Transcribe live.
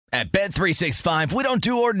At Bet365, we don't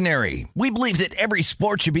do ordinary. We believe that every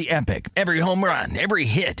sport should be epic. Every home run, every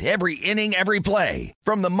hit, every inning, every play.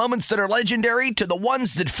 From the moments that are legendary to the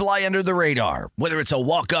ones that fly under the radar. Whether it's a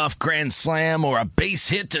walk-off grand slam or a base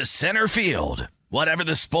hit to center field. Whatever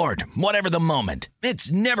the sport, whatever the moment.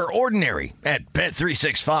 It's never ordinary at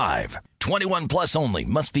Bet365. 21 plus only.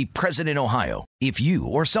 Must be present in Ohio. If you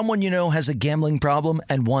or someone you know has a gambling problem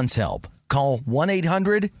and wants help, call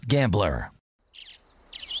 1-800-GAMBLER.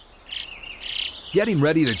 Getting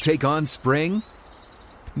ready to take on spring?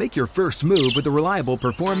 Make your first move with the reliable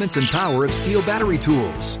performance and power of Steel battery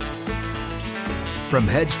tools. From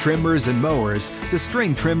hedge trimmers and mowers to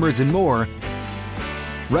string trimmers and more,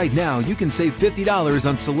 right now you can save $50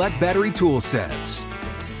 on select battery tool sets.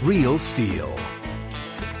 Real Steel.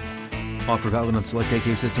 Offer valid on select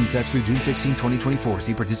AK system sets through June 16, 2024.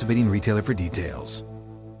 See participating retailer for details.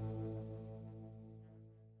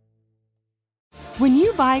 When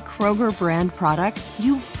you buy Kroger brand products,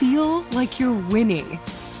 you feel like you're winning.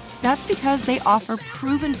 That's because they offer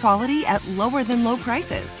proven quality at lower than low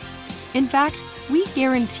prices. In fact, we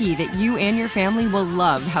guarantee that you and your family will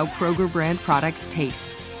love how Kroger brand products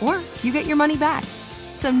taste, or you get your money back.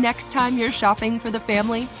 So next time you're shopping for the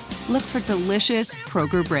family, look for delicious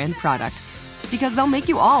Kroger brand products, because they'll make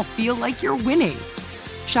you all feel like you're winning.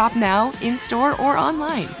 Shop now, in-store, or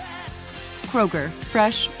online. Kroger,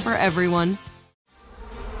 fresh for everyone.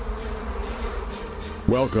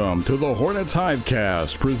 Welcome to the Hornets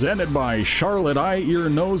Hivecast, presented by Charlotte Eye, Ear,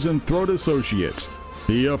 Nose, and Throat Associates,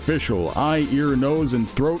 the official eye, ear, nose, and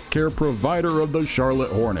throat care provider of the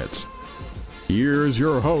Charlotte Hornets. Here's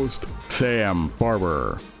your host, Sam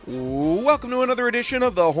Farber. Welcome to another edition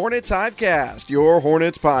of the Hornets Hivecast, your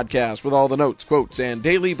Hornets podcast with all the notes, quotes, and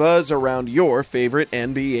daily buzz around your favorite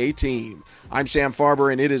NBA team. I'm Sam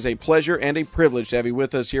Farber, and it is a pleasure and a privilege to have you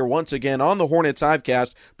with us here once again on the Hornets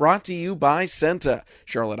Hivecast, brought to you by CENTA,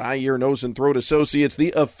 Charlotte Eye, Ear, Nose, and Throat Associates,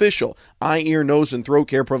 the official eye, ear, nose, and throat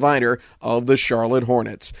care provider of the Charlotte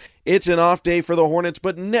Hornets. It's an off day for the Hornets,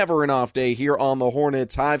 but never an off day here on the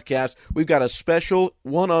Hornets Hivecast. We've got a special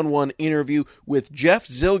one-on-one interview with Jeff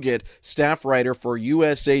Zillgitt, staff writer for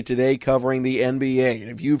USA Today covering the NBA.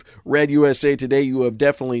 And if you've read USA Today, you have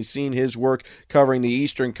definitely seen his work covering the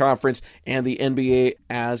Eastern Conference and the NBA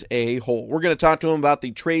as a whole. We're going to talk to him about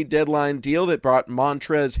the trade deadline deal that brought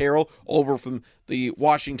Montrezl Harrell over from the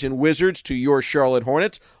Washington Wizards to your Charlotte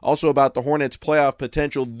Hornets. Also about the Hornets' playoff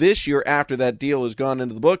potential this year after that deal has gone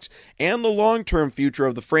into the books, and the long-term future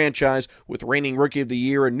of the franchise with reigning Rookie of the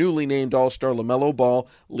Year and newly named All-Star LaMelo Ball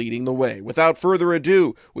leading the way. Without further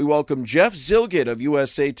ado, we welcome Jeff Zillgitt of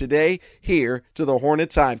USA Today here to the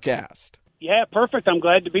Hornets Hivecast. Yeah, perfect. I'm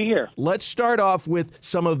glad to be here. Let's start off with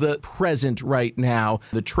some of the present right now.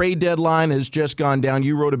 The trade deadline has just gone down.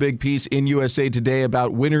 You wrote a big piece in USA Today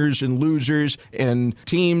about winners and losers and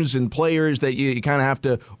teams and players that you kind of have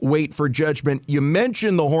to wait for judgment. You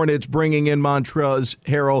mentioned the Hornets bringing in Montrezl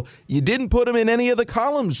Harrell. You didn't put him in any of the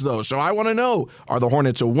columns, though, so I want to know, are the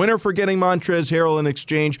Hornets a winner for getting Montrezl Harrell in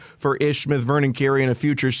exchange for Ish Smith, Vernon Carey, and a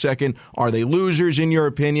future second? Are they losers, in your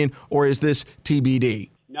opinion, or is this TBD?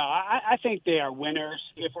 No, I think they are winners.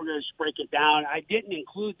 If we're going to break it down, I didn't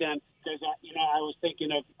include them because I was thinking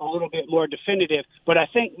of a little bit more definitive. But I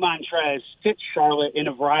think Montrez fits Charlotte in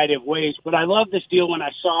a variety of ways. But I love this deal when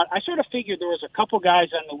I saw it. I sort of figured there was a couple guys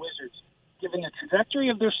on the Wizards, given the trajectory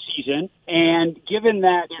of their season, and given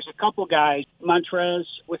that there's a couple guys, Montrez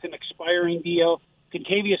with an expiring deal.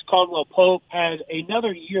 Kentavious Caldwell-Pope has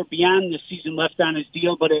another year beyond the season left on his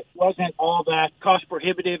deal, but it wasn't all that cost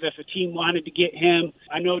prohibitive if a team wanted to get him.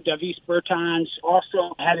 I know Davis Bertans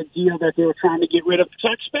also had a deal that they were trying to get rid of. So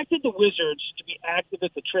I expected the Wizards to be active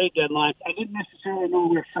at the trade deadline. I didn't necessarily know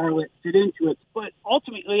where Charlotte fit into it, but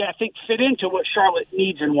ultimately I think fit into what Charlotte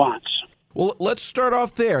needs and wants. Well, let's start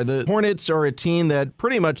off there. The Hornets are a team that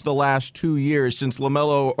pretty much the last 2 years since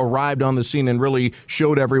LaMelo arrived on the scene and really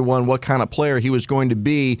showed everyone what kind of player he was going to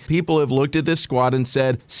be, people have looked at this squad and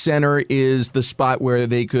said center is the spot where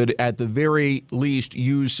they could at the very least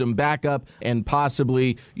use some backup and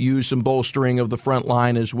possibly use some bolstering of the front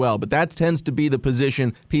line as well. But that tends to be the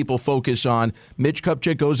position people focus on. Mitch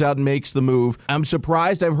Kupchak goes out and makes the move. I'm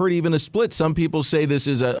surprised. I've heard even a split. Some people say this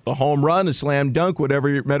is a home run, a slam dunk,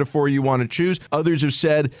 whatever metaphor you want to choose. Others have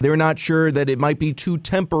said they're not sure that it might be too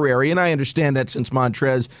temporary, and I understand that since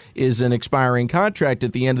Montrez is an expiring contract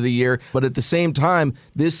at the end of the year, but at the same time,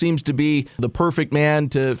 this seems to be the perfect man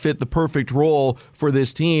to fit the perfect role for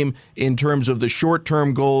this team in terms of the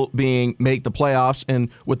short-term goal being make the playoffs,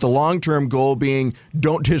 and with the long-term goal being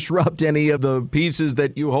don't disrupt any of the pieces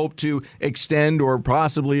that you hope to extend or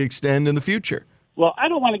possibly extend in the future. Well, I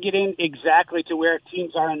don't want to get in exactly to where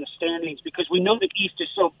teams are in the standings because we know the East is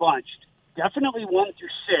so bunched. Definitely 1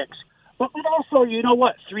 through 6. But also, you know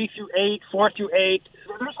what, 3 through 8, 4 through 8.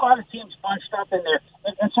 There's a lot of teams bunched up in there.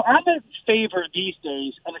 And so I'm in favor these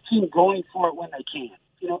days of a team going for it when they can.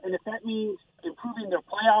 And if that means improving their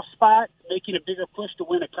playoff spot, making a bigger push to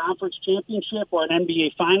win a conference championship or an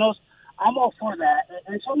NBA Finals, I'm all for that.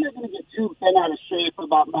 And so I'm not going to get too bent out of shape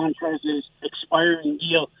about Montrez's expiring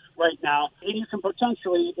deal right now. And you can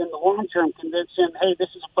potentially, in the long term, convince him, hey,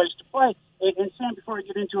 this is a place to play. And Sam, before I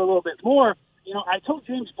get into it a little bit more, I told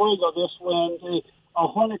James Borrego this when the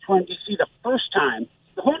Hornets were in D.C. the first time.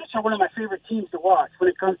 The Hornets are one of my favorite teams to watch when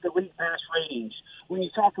it comes to league pass ratings. When you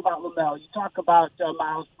talk about LaMelo, you talk about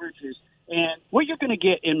Miles Bridges, and what you're going to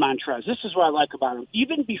get in Montrez, this is what I like about him.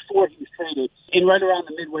 Even before he was traded, and right around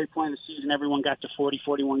the midway point of the season, everyone got to 40,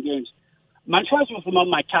 41 games. Montrez was among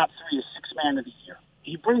my top 3 as Sixth Man of the Year.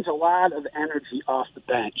 He brings a lot of energy off the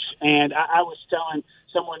bench. And I was telling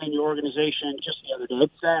someone in your organization just the other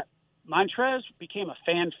day that Montrez became a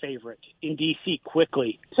fan favorite in D.C.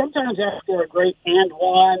 quickly. Sometimes after a great and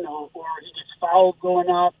one or he gets fouled going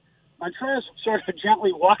up, Montrez sort of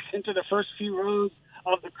gently walks into the first few rows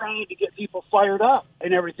of the crowd to get people fired up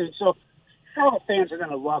and everything. So Charlotte fans are going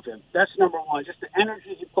to love him. That's number one. Just the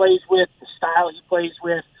energy he plays with, the style he plays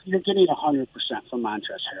with. You're getting 100% from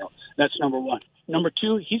Montrezl Harrell. That's number one. Number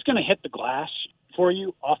two, he's going to hit the glass for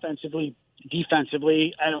you offensively,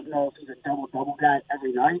 defensively. I don't know if he's a double-double guy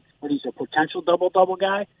every night, but he's a potential double-double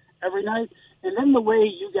guy every night. And then the way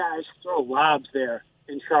you guys throw lobs there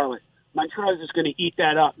in Charlotte, Montrez is going to eat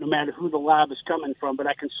that up no matter who the lob is coming from, but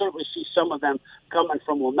I can certainly see some of them coming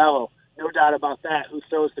from LaMelo. No doubt about that, who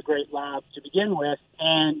throws the great lob to begin with.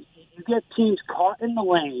 And you get teams caught in the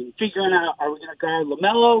lane, figuring out, are we going to guard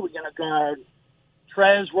LaMelo? Are we going to guard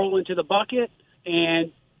Trez rolling to the bucket?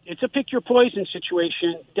 And it's a pick-your-poison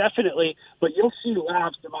situation, definitely, but you'll see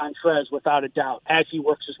lobs to Montrez without a doubt as he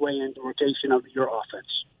works his way into rotation of your offense.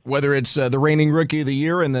 Whether it's the reigning Rookie of the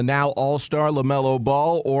Year and the now All-Star LaMelo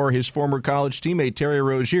Ball or his former college teammate Terry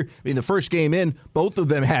Rozier. I mean, the first game in, both of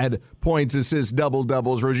them had points, assists,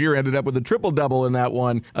 double-doubles. Rozier ended up with a triple-double in that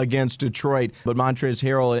one against Detroit. But Montrezl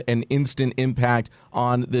Harrell, an instant impact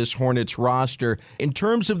on this Hornets roster. In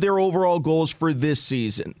terms of their overall goals for this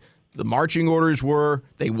season, the marching orders were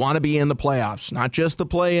they want to be in the playoffs, not just the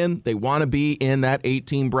play-in. They want to be in that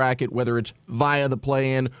 8-team bracket, whether it's via the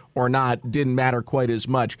play-in or not, didn't matter quite as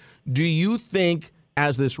much. Do you think,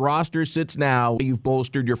 as this roster sits now, you've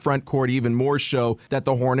bolstered your front court even more so, that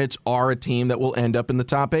the Hornets are a team that will end up in the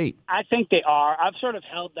top 8? I think they are. I've sort of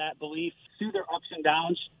held that belief through their ups and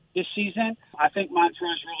downs this season. I think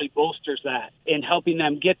Montrez really bolsters that in helping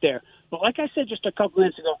them get there. But like I said just a couple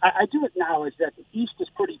minutes ago, I do acknowledge that the East is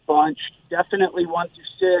pretty bunched, definitely 1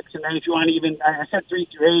 through 6, and then if you want to even, I said 3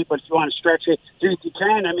 through 8, but if you want to stretch it 3 through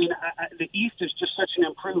 10, I mean, the East is just such an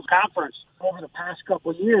improved conference over the past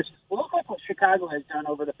couple of years. Well, look like what Chicago has done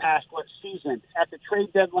over the past, season. At the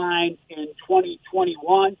trade deadline in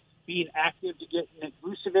 2021, being active to get Nick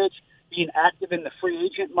Vucevic, being active in the free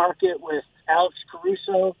agent market with Alex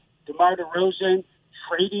Caruso, DeMar DeRozan,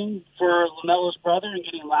 trading for LaMelo's brother and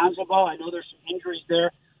getting Lonzo Ball. I know there's some injuries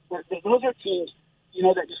there, but those are teams,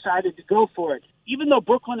 that decided to go for it. Even though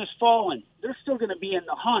Brooklyn has fallen, they're still going to be in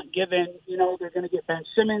the hunt, given, they're going to get Ben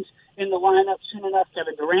Simmons in the lineup soon enough.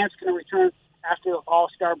 Kevin Durant's going to return after the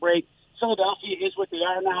All-Star break. Philadelphia is what they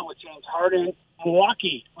are now with James Harden.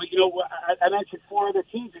 Milwaukee, I mentioned 4 other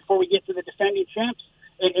teams before we get to the defending champs,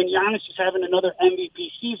 and Giannis is having another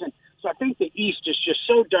MVP season. So I think the East is just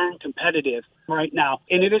so darn competitive right now,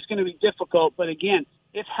 and it is going to be difficult. But again,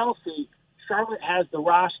 if healthy, Charlotte has the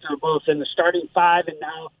roster both in the starting 5 and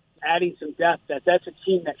now adding some depth. That's a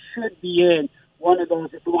team that should be in one of those,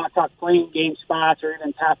 if we want to talk playing game spots or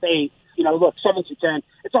even top 8. Look, 7 to 10,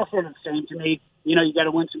 it's all sort of the same to me. You got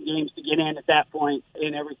to win some games to get in at that point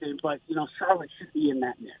and everything. But, Charlotte should be in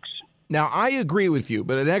that mix. Now, I agree with you,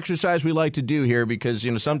 but an exercise we like to do here because,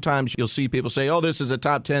 sometimes you'll see people say, oh, this is a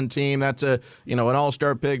top 10 team. That's an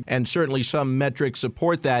all-star pick, and certainly some metrics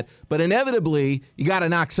support that. But inevitably, you got to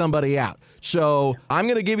knock somebody out. So I'm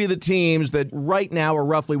going to give you the teams that right now are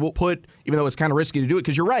roughly, we'll put, even though it's kind of risky to do it,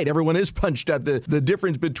 because you're right, everyone is punched up. The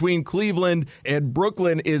difference between Cleveland and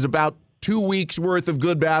Brooklyn is about 2 weeks worth of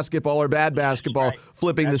good basketball or bad basketball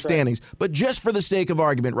flipping the standings. Right. But just for the sake of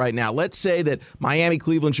argument right now, let's say that Miami,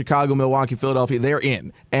 Cleveland, Chicago, Milwaukee, Philadelphia, they're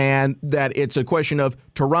in, and that it's a question of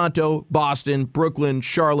Toronto, Boston, Brooklyn,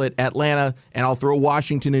 Charlotte, Atlanta, and I'll throw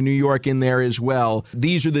Washington and New York in there as well.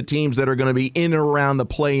 These are the teams that are going to be in and around the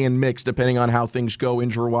play-in mix depending on how things go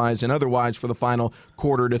injury-wise and otherwise for the final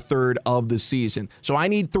quarter to third of the season. So I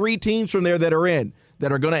need 3 teams from there that are in,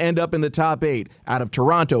 that are going to end up in the top 8 out of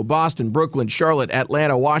Toronto, Boston, Brooklyn, Charlotte,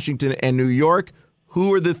 Atlanta, Washington, and New York.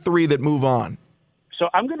 Who are the 3 that move on? So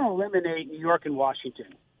I'm going to eliminate New York and Washington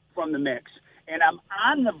from the mix. And I'm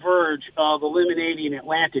on the verge of eliminating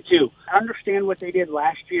Atlanta, too. I understand what they did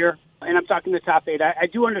last year, and I'm talking the top 8. I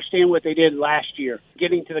do understand what they did last year,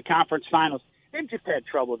 getting to the conference finals. They've just had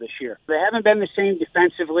trouble this year. They haven't been the same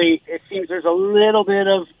defensively. It seems there's a little bit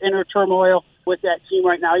of inner turmoil with that team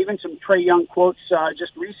right now. Even some Trae Young quotes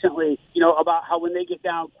just recently, about how when they get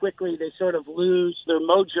down quickly, they sort of lose their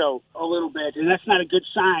mojo a little bit. And that's not a good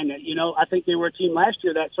sign. I think they were a team last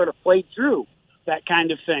year that sort of played through that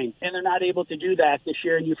kind of thing. And they're not able to do that this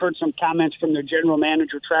year. And you've heard some comments from their general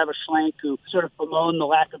manager, Travis Schlenk, who sort of bemoaned the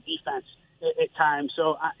lack of defense at times.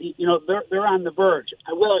 So, they're on the verge.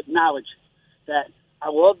 I will acknowledge that I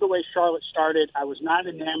love the way Charlotte started. I was not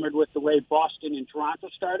enamored with the way Boston and Toronto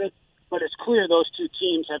started, but it's clear those 2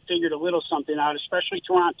 teams have figured a little something out, especially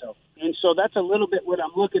Toronto. And so that's a little bit what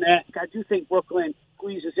I'm looking at. I do think Brooklyn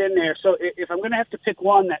squeezes in there. So if I'm going to have to pick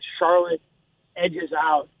one that Charlotte edges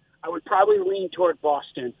out, I would probably lean toward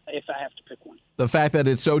Boston if I have to pick one. The fact that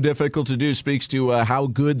it's so difficult to do speaks to how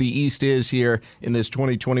good the East is here in this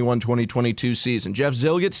 2021-2022 season. Jeff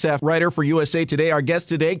Zillgitt, staff writer for USA Today, our guest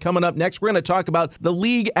today. Coming up next, we're going to talk about the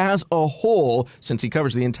league as a whole, since he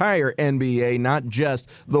covers the entire NBA, not just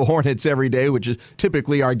the Hornets every day, which is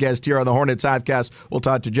typically our guest here on the Hornets Hivecast. We'll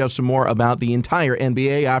talk to Jeff some more about the entire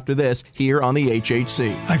NBA after this here on the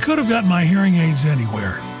HHC. I could have gotten my hearing aids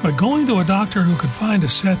anywhere, but going to a doctor who could find a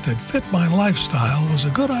set that fit my lifestyle was a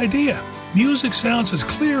good idea. Music sounds as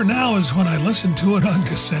clear now as when I listened to it on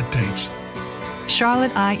cassette tapes.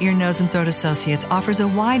 Charlotte Eye, Ear, Nose, and Throat Associates offers a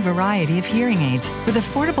wide variety of hearing aids. With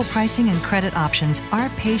affordable pricing and credit options, our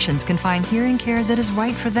patients can find hearing care that is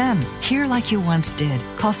right for them. Hear like you once did.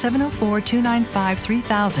 Call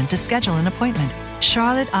 704-295-3000 to schedule an appointment.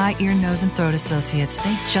 Charlotte Eye, Ear, Nose, and Throat Associates.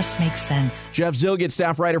 They just make sense. Jeff Zillgitt,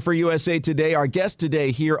 staff writer for USA Today, our guest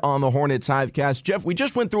today here on the Hornets Hivecast. Jeff, we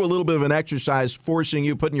just went through a little bit of an exercise forcing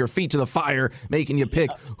you, putting your feet to the fire, making you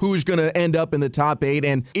pick who's going to end up in the top 8.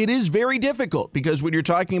 And it is very difficult because when you're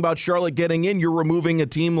talking about Charlotte getting in, you're removing a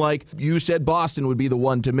team like you said Boston would be the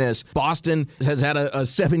one to miss. Boston has had a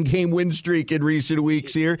 7-game win streak in recent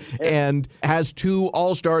weeks here and has 2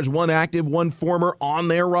 All-Stars, 1 active, 1 former on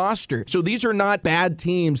their roster. So these are not bad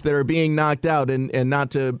teams that are being knocked out, and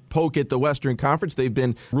not to poke at the Western Conference. They've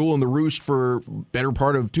been ruling the roost for better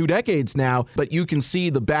part of 2 decades now, but you can see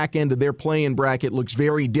the back end of their play-in bracket looks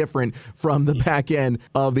very different from the back end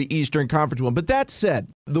of the Eastern Conference one. But that said,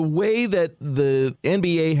 the way that the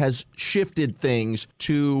NBA has shifted things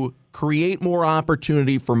to create more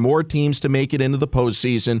opportunity for more teams to make it into the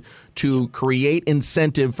postseason, to create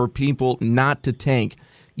incentive for people not to tank.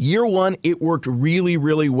 Year 1, it worked really,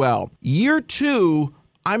 really well. Year 2,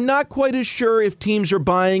 I'm not quite as sure if teams are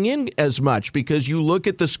buying in as much because you look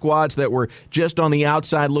at the squads that were just on the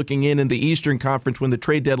outside looking in the Eastern Conference when the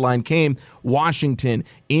trade deadline came. Washington,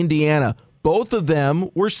 Indiana, both of them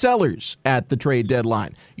were sellers at the trade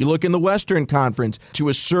deadline. You look in the Western Conference, to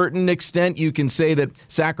a certain extent, you can say that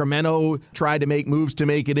Sacramento tried to make moves to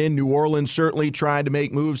make it in. New Orleans certainly tried to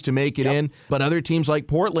make moves to make it in. But other teams like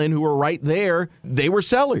Portland, who were right there, they were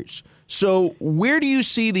sellers. So where do you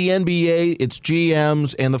see the NBA, its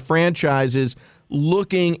GMs, and the franchises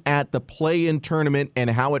looking at the play-in tournament and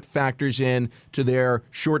how it factors in to their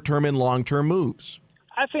short-term and long-term moves?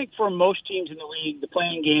 I think for most teams in the league, the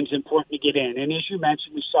playing game is important to get in. And as you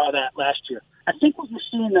mentioned, we saw that last year. I think what you're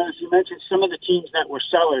seeing, though, as you mentioned, some of the teams that were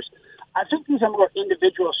sellers, I think these are more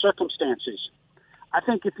individual circumstances. I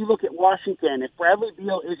think if you look at Washington, if Bradley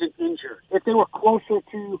Beal isn't injured, if they were closer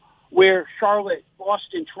to where Charlotte,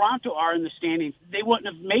 Boston, Toronto are in the standings, they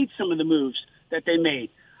wouldn't have made some of the moves that they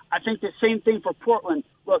made. I think the same thing for Portland.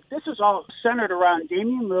 Look, this is all centered around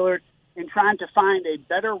Damian Lillard and trying to find a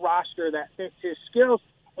better roster that fits his skills.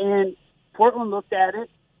 And Portland looked at it,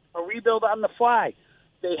 a rebuild on the fly.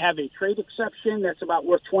 They have a trade exception that's about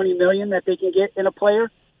worth $20 million that they can get in a player.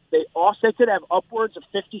 They also could have upwards of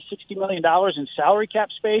 $50, $60 million in salary cap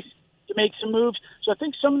space to make some moves. So I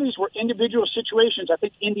think some of these were individual situations. I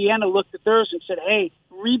think Indiana looked at theirs and said, hey,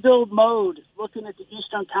 rebuild mode, looking at the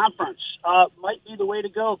Eastern Conference, might be the way to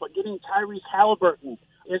go. But getting Tyrese Halliburton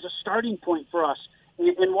is a starting point for us.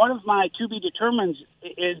 And one of my to-be-determines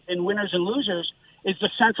is in winners and losers is the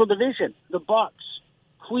Central Division. The Bucks,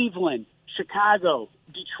 Cleveland, Chicago,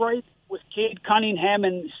 Detroit with Cade Cunningham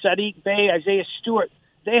and Sadiq Bey, Isaiah Stewart.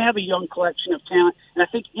 They have a young collection of talent, and I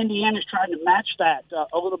think Indiana's trying to match that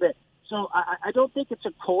a little bit. So I don't think it's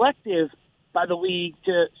a collective by the league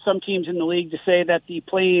to some teams in the league to say that the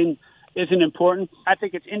playing isn't important. I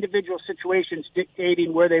think it's individual situations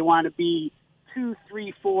dictating where they want to be 2,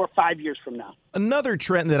 3, 4, 5 years from now. Another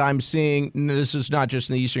trend that I'm seeing, and this is not just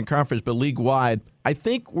in the Eastern Conference, but league-wide, I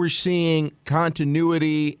think we're seeing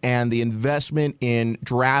continuity and the investment in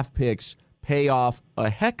draft picks pay off a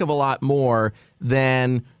heck of a lot more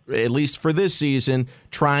than, at least for this season,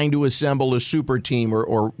 trying to assemble a super team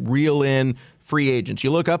or reel in free agents. You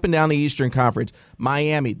look up and down the Eastern Conference,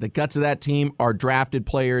 Miami, the guts of that team are drafted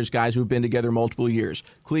players, guys who've been together multiple years.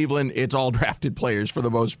 Cleveland, it's all drafted players for the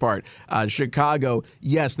most part. Chicago,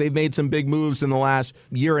 yes, they've made some big moves in the last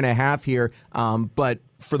year and a half here, but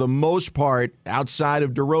for the most part, outside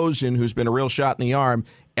of DeRozan, who's been a real shot in the arm,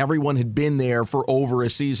 everyone had been there for over a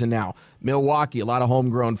season now. Milwaukee, a lot of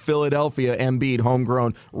homegrown. Philadelphia, Embiid,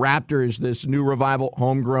 homegrown. Raptors, this new revival,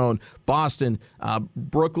 homegrown. Boston,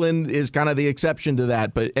 Brooklyn is kind of the exception to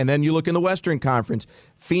that. And then you look in the Western Conference.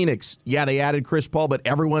 Phoenix, yeah, they added Chris Paul, but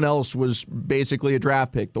everyone else was basically a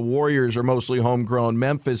draft pick. The Warriors are mostly homegrown.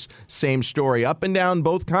 Memphis, same story. Up and down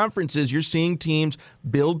both conferences, you're seeing teams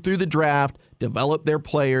build through the draft, develop their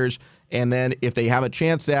players, and then if they have a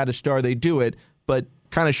chance to add a star, they do it. But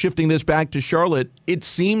kind of shifting this back to Charlotte, it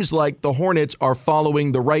seems like the Hornets are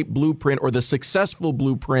following the right blueprint or the successful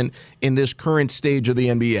blueprint in this current stage of the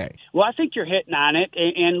NBA. Well, I think you're hitting on it.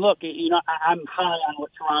 And look, I'm high on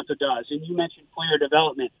what Toronto does. And you mentioned player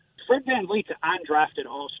development. Fred VanVleet's an undrafted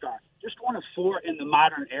all-star, just one of 4 in the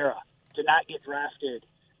modern era to not get drafted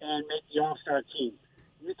and make the all-star team.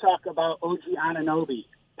 You talk about OG Anunoby,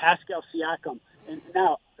 Pascal Siakam. And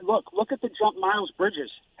now, look at the jump Miles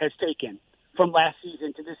Bridges has taken from last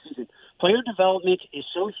season to this season. Player development is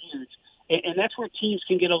so huge, and that's where teams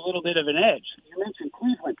can get a little bit of an edge. You mentioned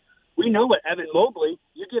Cleveland. We know what Evan Mobley,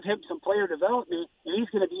 you give him some player development, and he's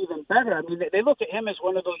going to be even better. I mean, they look at him as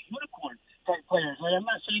one of those unicorn-type players. Like, I'm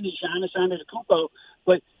not saying he's Giannis Antetokounmpo,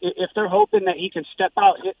 but if they're hoping that he can step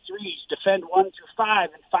out, hit threes, defend 1 through 5,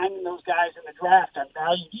 and finding those guys in the draft on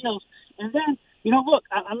value deals, and then, look,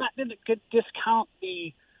 I'm not going to discount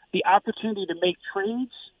the opportunity to make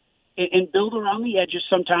trades and build around the edges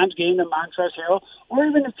sometimes, getting a Montrezl Harrell, or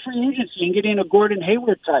even a free agency and getting a Gordon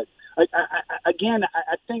Hayward type.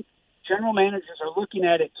 I think general managers are looking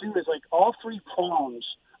at it, too, as like all 3 prongs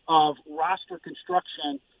of roster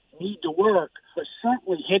construction need to work, but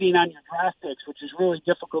certainly hitting on your draft picks, which is really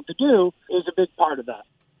difficult to do, is a big part of that.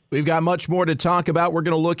 We've got much more to talk about. We're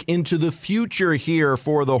going to look into the future here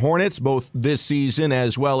for the Hornets, both this season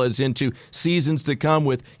as well as into seasons to come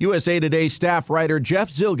with USA Today staff writer Jeff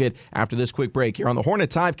Zillgitt after this quick break here on the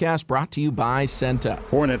Hornets Hivecast, brought to you by Senta.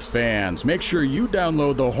 Hornets fans, make sure you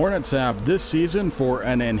download the Hornets app this season for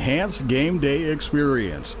an enhanced game day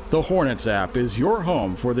experience. The Hornets app is your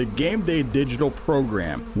home for the game day digital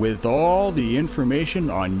program with all the information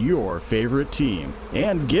on your favorite team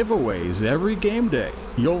and giveaways every game day.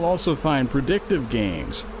 You'll also find predictive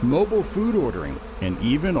games, mobile food ordering, and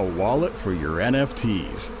even a wallet for your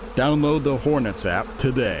NFTs. Download the Hornets app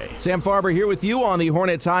today. Sam Farber here with you on the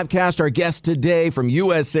Hornets Hivecast. Our guest today from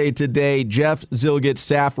USA Today, Jeff Zillgitt,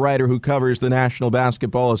 staff writer who covers the National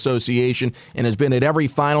Basketball Association and has been at every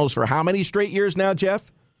finals for how many straight years now,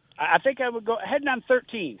 Jeff? I think I would go heading on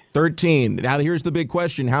 13. 13. Now here's the big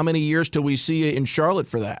question. How many years till we see you in Charlotte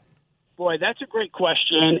for that? Boy, that's a great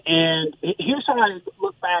question, and here's how I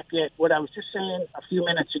look back at what I was just saying a few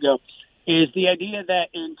minutes ago, is the idea that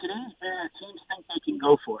in today's era, teams think they can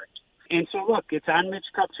go for it. And so, look, it's on Mitch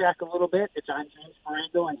Kupchak a little bit. It's on James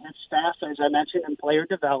Borrego and his staff, as I mentioned, in player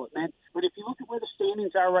development. But if you look at where the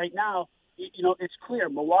standings are right now, it's clear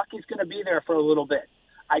Milwaukee's going to be there for a little bit.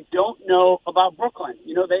 I don't know about Brooklyn.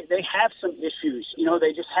 They have some issues.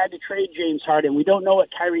 They just had to trade James Harden. We don't know what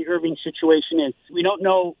Kyrie Irving's situation is. We don't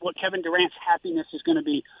know what Kevin Durant's happiness is going to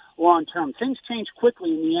be long term. Things change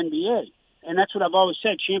quickly in the NBA, and that's what I've always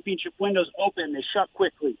said. Championship windows open, they shut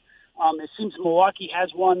quickly. It seems Milwaukee has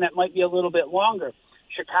one that might be a little bit longer.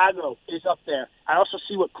 Chicago is up there. I also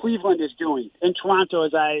see what Cleveland is doing. In Toronto,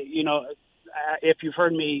 as if you've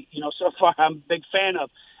heard me, so far I'm a big fan of,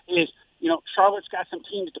 is Charlotte's got some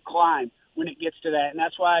teams to climb when it gets to that. And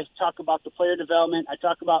that's why I talk about the player development. I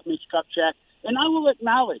talk about Mitch Kupchak. And I will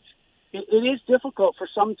acknowledge it is difficult for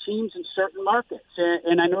some teams in certain markets.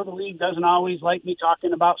 And I know the league doesn't always like me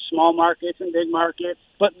talking about small markets and big markets,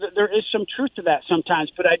 but there is some truth to that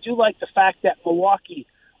sometimes. But I do like the fact that Milwaukee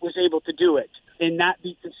was able to do it and not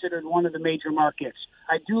be considered one of the major markets.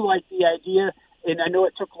 I do like the idea, and I know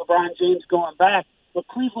it took LeBron James going back, but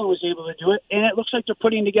Cleveland was able to do it, and it looks like they're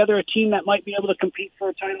putting together a team that might be able to compete for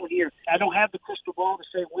a title here. I don't have the crystal ball to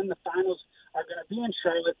say when the finals are going to be in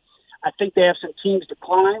Charlotte. I think they have some teams to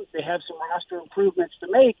climb. They have some roster improvements to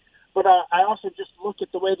make. But I also just look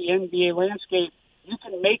at the way the NBA landscape, you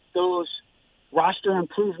can make those roster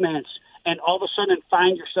improvements and all of a sudden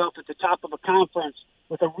find yourself at the top of a conference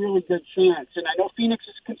with a really good chance. And I know Phoenix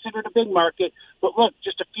is considered a big market, but look,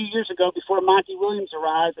 just a few years ago before Monty Williams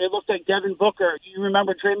arrived, it looked like Devin Booker. Do you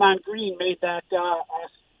remember Draymond Green made that,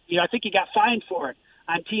 I think he got fined for it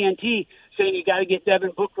on TNT, saying you got to get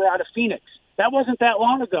Devin Booker out of Phoenix. That wasn't that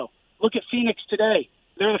long ago. Look at Phoenix today.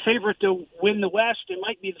 They're the favorite to win the West. They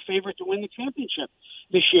might be the favorite to win the championship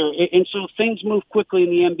this year. And so things move quickly in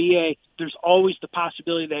the NBA. There's always the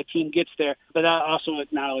possibility that a team gets there. But I also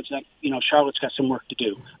acknowledge that, Charlotte's got some work to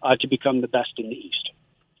do to become the best in the East.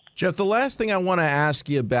 Jeff, the last thing I want to ask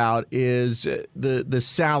you about is the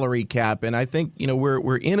salary cap. And I think,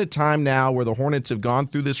 we're in a time now where the Hornets have gone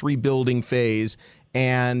through this rebuilding phase,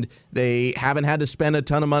 and they haven't had to spend a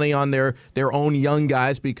ton of money on their own young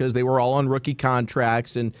guys because they were all on rookie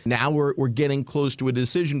contracts. And now we're getting close to a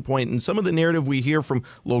decision point. And some of the narrative we hear from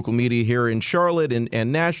local media here in Charlotte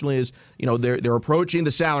and nationally is, they're approaching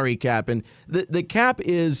the salary cap. And the cap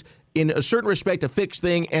is, in a certain respect, a fixed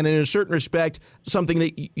thing, and in a certain respect, something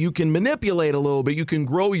that you can manipulate a little bit. You can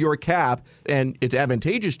grow your cap, and it's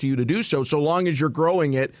advantageous to you to do so long as you're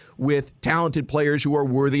growing it with talented players who are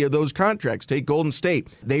worthy of those contracts. Take Golden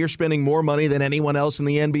State. They are spending more money than anyone else in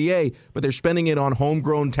the NBA, but they're spending it on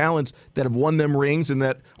homegrown talents that have won them rings and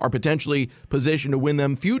that are potentially positioned to win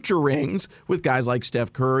them future rings with guys like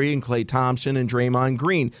Steph Curry and Klay Thompson and Draymond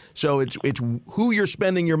Green. So it's who you're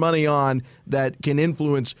spending your money on that can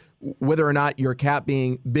influence whether or not your cap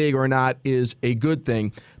being big or not is a good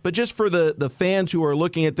thing. But just for the fans who are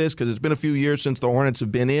looking at this, because it's been a few years since the Hornets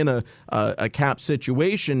have been in a cap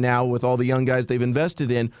situation now with all the young guys they've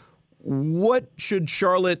invested in, what should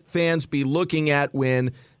Charlotte fans be looking at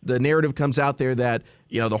when the narrative comes out there that,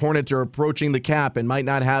 the Hornets are approaching the cap and might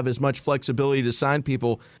not have as much flexibility to sign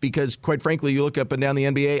people? Because, quite frankly, you look up and down the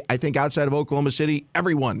NBA, I think outside of Oklahoma City,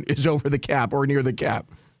 everyone is over the cap or near the cap.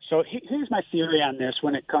 So here's my theory on this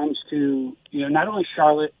when it comes to, not only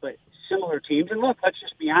Charlotte, but similar teams. And look, let's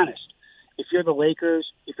just be honest. If you're the Lakers,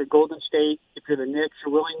 if you're Golden State, if you're the Knicks,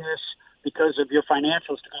 your willingness because of your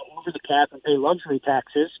financials to go over the cap and pay luxury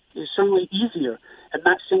taxes is certainly easier. And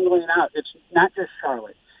not singling out. It's not just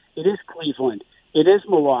Charlotte. It is Cleveland. It is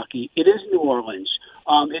Milwaukee. It is New Orleans.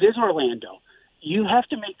 It is Orlando. You have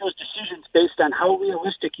to make those decisions based on how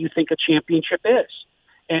realistic you think a championship is.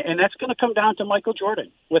 And that's going to come down to Michael Jordan,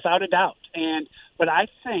 without a doubt. But I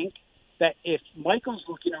think that if Michael's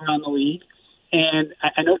looking around the league, and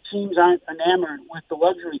I know teams aren't enamored with the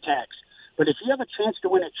luxury tax, but if you have a chance to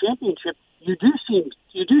win a championship, you do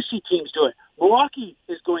see teams do it. Milwaukee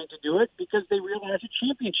is going to do it because they realize a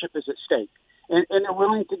championship is at stake, and they're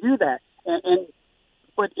willing to do that.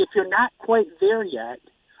 But if you're not quite there yet,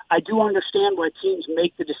 I do understand why teams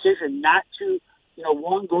make the decision not to,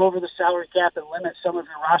 one, go over the salary cap and limit some of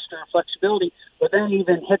your roster flexibility, but then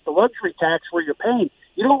even hit the luxury tax where you're paying.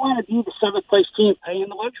 You don't want to be the seventh-place team paying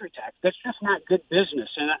the luxury tax. That's just not good business,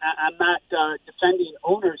 and I'm not defending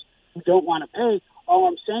owners who don't want to pay. All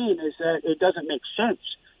I'm saying is that it doesn't make sense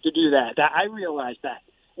to do that. I realize that.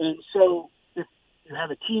 And so if you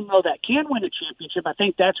have a team, though, that can win a championship, I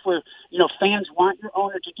think that's where, fans want your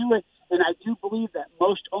owner to do it. And I do believe that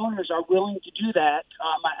most owners are willing to do that.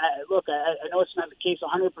 I know it's not the case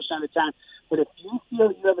 100% of the time, but if you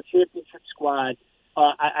feel you have a championship squad,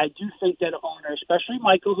 I do think that an owner, especially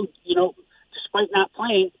Michael, who, despite not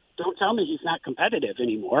playing, don't tell me he's not competitive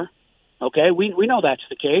anymore. Okay, we know that's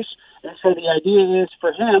the case. And so the idea is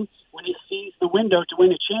for him, when he sees the window to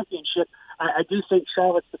win a championship, I do think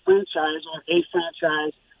Charlotte's the franchise or a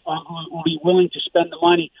franchise who will be willing to spend the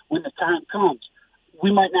money when the time comes.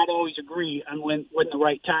 We might not always agree on when the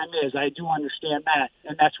right time is. I do understand that.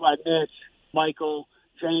 And that's why Mitch, Michael,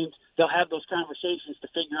 James, they'll have those conversations to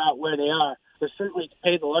figure out where they are. But certainly to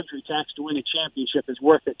pay the luxury tax to win a championship is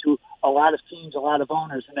worth it to a lot of teams, a lot of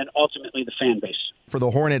owners, and then ultimately the fan base. For the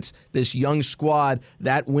Hornets, this young squad,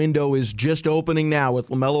 that window is just opening now with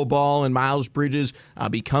LaMelo Ball and Miles Bridges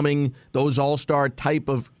becoming those all-star type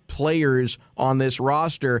of players on this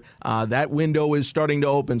roster, that window is starting to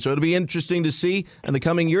open. So it'll be interesting to see in the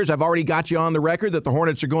coming years. I've already got you on the record that the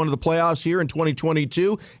Hornets are going to the playoffs here in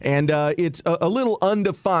 2022, and it's a little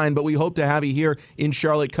undefined, but we hope to have you here in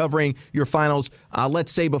Charlotte covering your finals,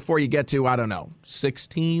 let's say before you get to,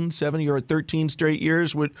 16, 17, or 13 straight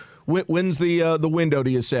years. When's the window,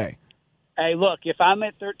 do you say? Hey, look, if I'm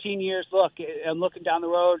at 13 years, I'm looking down the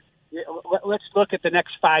road. Let's look at the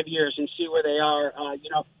next 5 years and see where they are.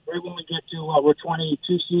 Right when we get to we're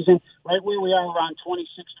 22 season, right where we are around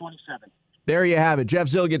 26, 27. There you have it. Jeff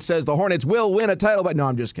Zillgitt says the Hornets will win a title, but no,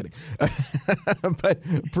 I'm just kidding. But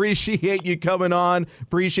appreciate you coming on.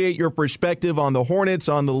 Appreciate your perspective on the Hornets,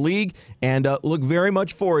 on the league, and look very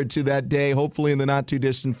much forward to that day, hopefully in the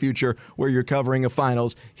not-too-distant future, where you're covering a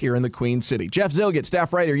finals here in the Queen City. Jeff Zillgitt,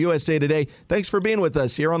 staff writer, USA Today, thanks for being with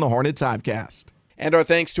us here on the Hornets Hivecast. And our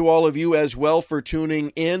thanks to all of you as well for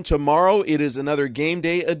tuning in. Tomorrow, it is another game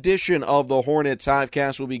day edition of the Hornets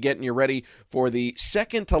Hivecast. We'll be getting you ready for the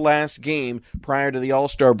second-to-last game prior to the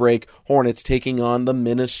All-Star break. Hornets taking on the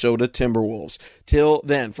Minnesota Timberwolves. Till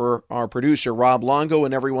then, for our producer, Rob Longo,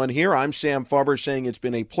 and everyone here, I'm Sam Farber saying it's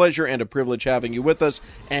been a pleasure and a privilege having you with us,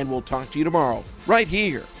 and we'll talk to you tomorrow right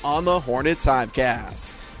here on the Hornets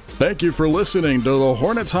Hivecast. Thank you for listening to the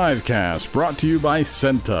Hornets Hivecast, brought to you by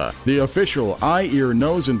Senta, the official eye, ear,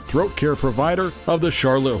 nose, and throat care provider of the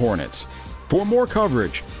Charlotte Hornets. For more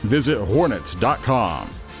coverage, visit hornets.com.